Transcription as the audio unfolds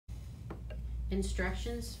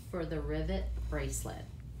Instructions for the Rivet Bracelet.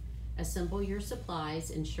 Assemble your supplies,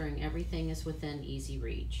 ensuring everything is within easy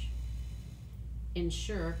reach.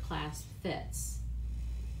 Ensure clasp fits.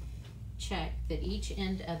 Check that each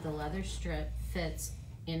end of the leather strip fits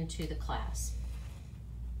into the clasp.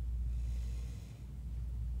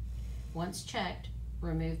 Once checked,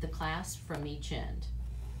 remove the clasp from each end.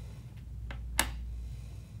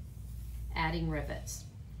 Adding rivets.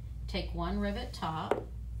 Take one rivet top,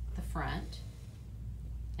 the front,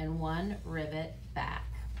 and one rivet back.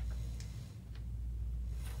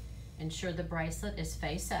 Ensure the bracelet is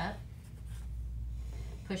face up.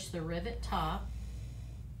 Push the rivet top,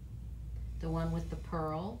 the one with the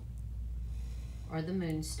pearl or the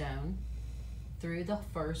moonstone, through the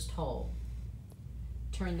first hole.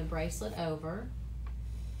 Turn the bracelet over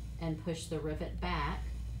and push the rivet back,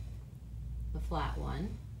 the flat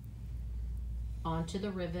one, onto the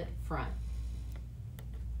rivet front.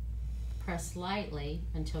 Press lightly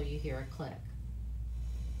until you hear a click.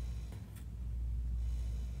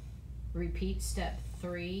 Repeat step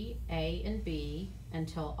 3A and B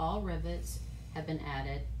until all rivets have been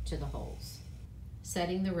added to the holes.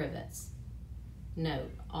 Setting the rivets.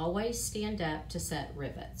 Note, always stand up to set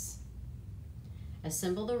rivets.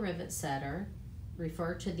 Assemble the rivet setter.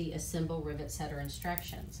 Refer to the Assemble Rivet Setter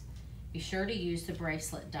instructions. Be sure to use the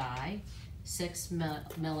bracelet die,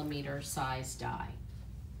 6mm size die.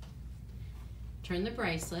 Turn the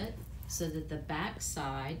bracelet so that the back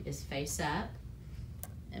side is face up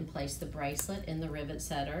and place the bracelet in the rivet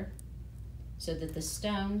setter so that the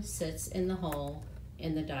stone sits in the hole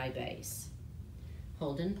in the die base.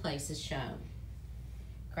 Hold in place as shown.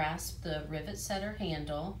 Grasp the rivet setter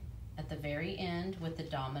handle at the very end with the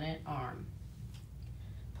dominant arm.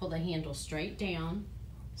 Pull the handle straight down,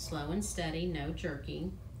 slow and steady, no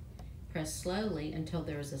jerking. Press slowly until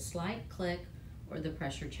there is a slight click or the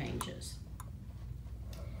pressure changes.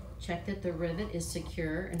 Check that the rivet is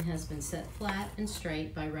secure and has been set flat and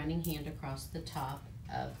straight by running hand across the top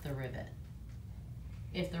of the rivet.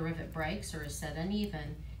 If the rivet breaks or is set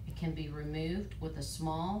uneven, it can be removed with a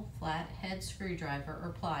small flat head screwdriver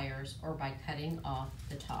or pliers or by cutting off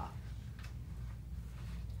the top.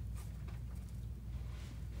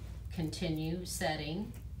 Continue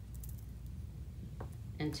setting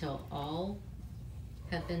until all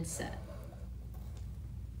have been set.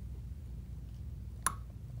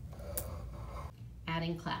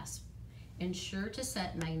 Adding clasp. Ensure to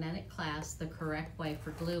set magnetic clasps the correct way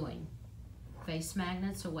for gluing. Face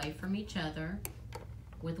magnets away from each other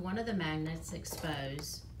with one of the magnets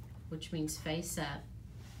exposed, which means face up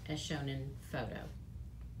as shown in photo.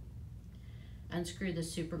 Unscrew the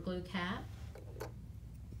super glue cap.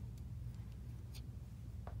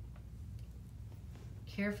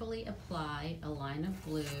 Carefully apply a line of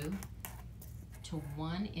glue to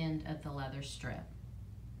one end of the leather strip.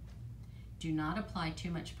 Do not apply too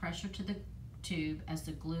much pressure to the tube as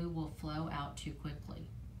the glue will flow out too quickly.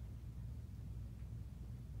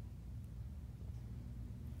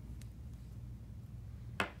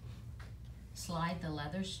 Slide the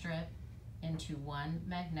leather strip into one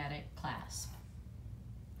magnetic clasp.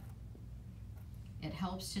 It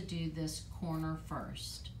helps to do this corner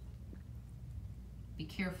first. Be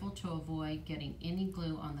careful to avoid getting any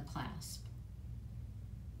glue on the clasp.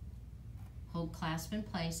 Hold clasp in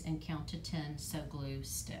place and count to 10 so glue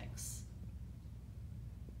sticks.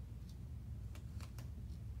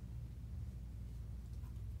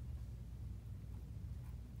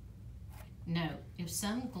 Note, if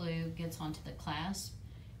some glue gets onto the clasp,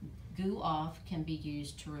 Glue Off can be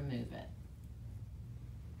used to remove it.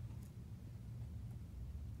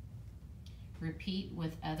 Repeat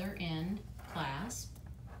with other end clasp.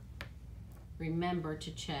 Remember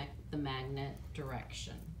to check the magnet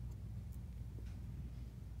direction.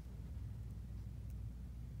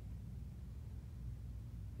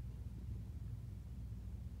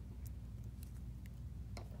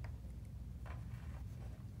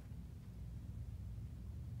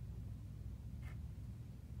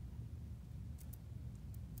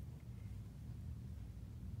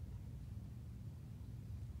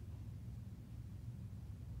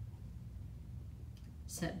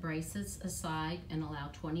 Set bracelets aside and allow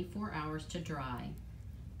 24 hours to dry.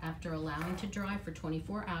 After allowing to dry for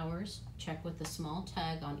 24 hours, check with a small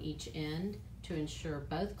tug on each end to ensure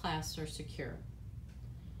both clasps are secure.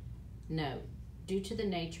 Note, due to the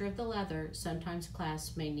nature of the leather, sometimes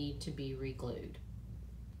clasps may need to be re-glued.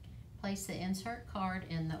 Place the insert card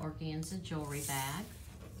in the organza jewelry bag.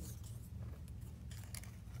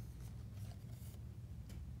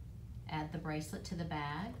 Add the bracelet to the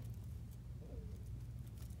bag.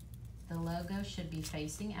 The logo should be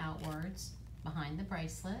facing outwards behind the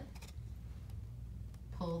bracelet.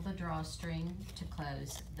 pull the drawstring to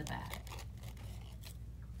close the back.